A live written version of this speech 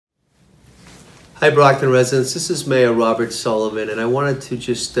Hi Brockton residents, this is Mayor Robert Sullivan, and I wanted to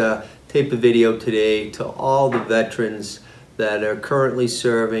just tape a video today to all the veterans that are currently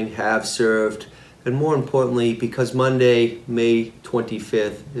serving, have served, and more importantly, because Monday, May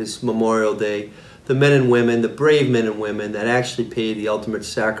 25th is Memorial Day, the men and women, the brave men and women that actually paid the ultimate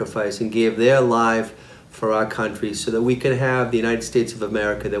sacrifice and gave their life for our country so that we can have the United States of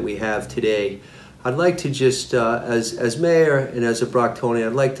America that we have today. I'd like to just, as mayor and as a Brocktonian,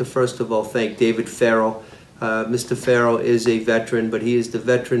 I'd like to first of all thank David Farrell. Mr. Farrell is a veteran, but he is the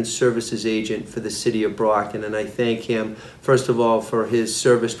Veteran Services Agent for the City of Brockton, and I thank him, first of all, for his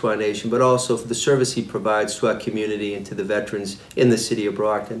service to our nation, but also for the service he provides to our community and to the veterans in the City of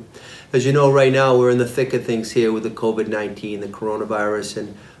Brockton. As you know, right now, we're in the thick of things here with the COVID-19, the coronavirus,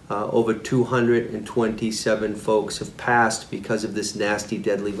 and over 227 folks have passed because of this nasty,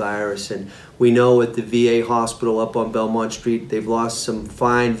 deadly virus. And we know at the VA hospital up on Belmont Street, they've lost some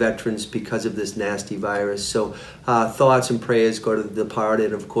fine veterans because of this nasty virus. So thoughts and prayers go to the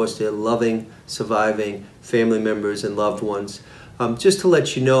departed, and of course their loving, surviving family members and loved ones. Just to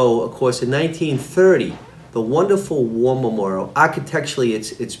let you know, of course, in 1930, the wonderful War Memorial, architecturally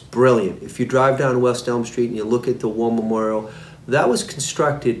it's brilliant. If you drive down West Elm Street and you look at the War Memorial, that was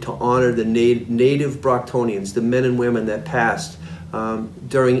constructed to honor the native Brocktonians, the men and women that passed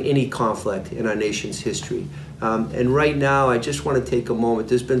during any conflict in our nation's history. And right now, I just want to take a moment.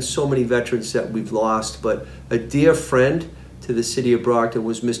 There's been so many veterans that we've lost, but a dear friend to the City of Brockton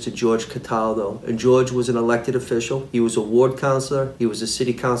was Mr. George Cataldo. And George was an elected official. He was a ward councilor. He was a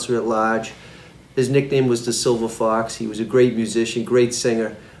city councilor at large. His nickname was the Silver Fox. He was a great musician, great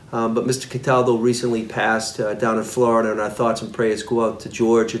singer. But Mr. Cataldo recently passed down in Florida, and our thoughts and prayers go out to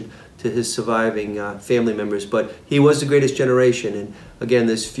George and to his surviving family members. But he was the greatest generation, and again,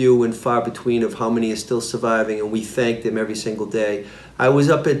 there's few and far between of how many are still surviving, and we thank them every single day. I was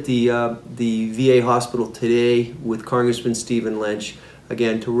up at the VA hospital today with Congressman Stephen Lynch,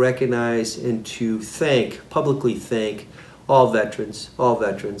 again, to recognize and to thank, publicly thank, all veterans, all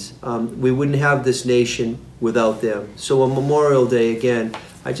veterans. We wouldn't have this nation without them. So on Memorial Day, again,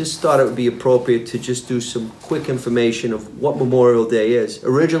 I just thought it would be appropriate to just do some quick information of what Memorial Day is.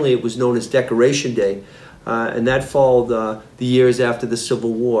 Originally, it was known as Decoration Day, and that followed the years after the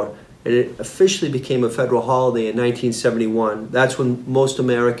Civil War. And it officially became a federal holiday in 1971. That's when most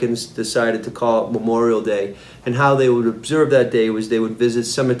Americans decided to call it Memorial Day. And how they would observe that day was they would visit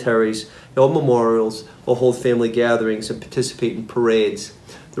cemeteries or memorials or hold family gatherings and participate in parades.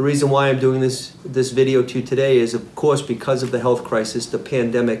 The reason why I'm doing this video to you today is, of course, because of the health crisis, the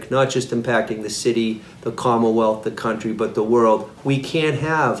pandemic, not just impacting the city, the Commonwealth, the country, but the world. We can't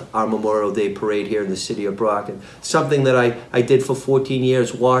have our Memorial Day parade here in the City of Brockton. Something that I did for 14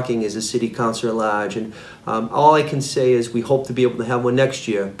 years walking as a city councilor at large. And all I can say is we hope to be able to have one next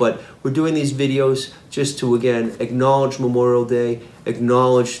year. But we're doing these videos just to, again, acknowledge Memorial Day,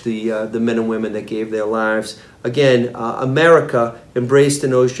 acknowledge the men and women that gave their lives. Again, America embraced the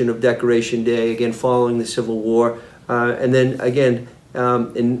notion of Decoration Day, again, following the Civil War. And then, again,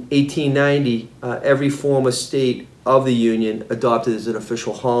 in 1890, every former state of the Union adopted it as an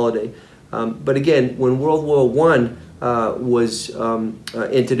official holiday. But again, when World War I was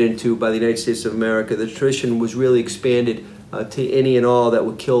entered into by the United States of America, the tradition was really expanded to any and all that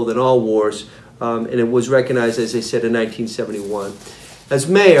were killed in all wars. And it was recognized, as I said, in 1971. As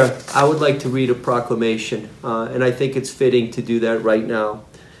mayor, I would like to read a proclamation, and I think it's fitting to do that right now.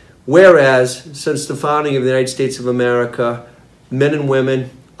 Whereas, since the founding of the United States of America, men and women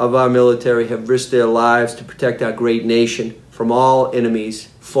of our military have risked their lives to protect our great nation from all enemies,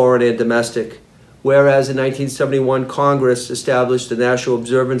 foreign and domestic. Whereas in 1971, Congress established the national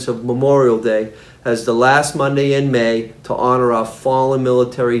observance of Memorial Day as the last Monday in May to honor our fallen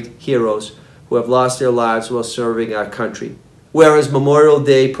military heroes who have lost their lives while serving our country. Whereas Memorial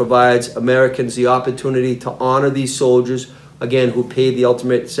Day provides Americans the opportunity to honor these soldiers, again, who paid the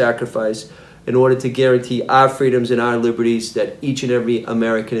ultimate sacrifice in order to guarantee our freedoms and our liberties that each and every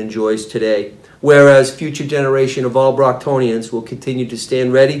American enjoys today. Whereas future generation of all Brocktonians will continue to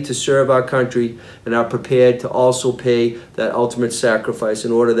stand ready to serve our country and are prepared to also pay that ultimate sacrifice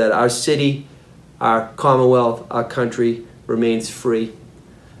in order that our city, our Commonwealth, our country remains free.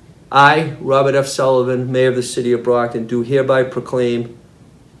 I, Robert F. Sullivan, Mayor of the City of Brockton, do hereby proclaim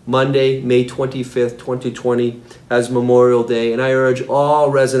Monday, May 25th, 2020 as Memorial Day, and I urge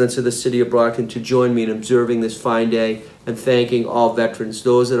all residents of the City of Brockton to join me in observing this fine day and thanking all veterans,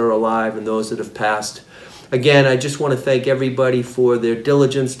 those that are alive and those that have passed. Again, I just want to thank everybody for their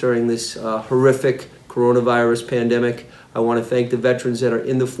diligence during this horrific coronavirus pandemic. I want to thank the veterans that are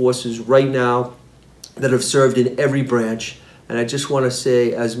in the forces right now that have served in every branch. And I just want to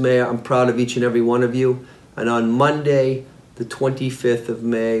say, as mayor, I'm proud of each and every one of you. And on Monday, the 25th of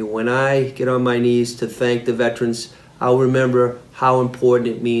May, when I get on my knees to thank the veterans, I'll remember how important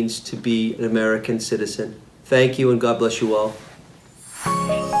it means to be an American citizen. Thank you, and God bless you all.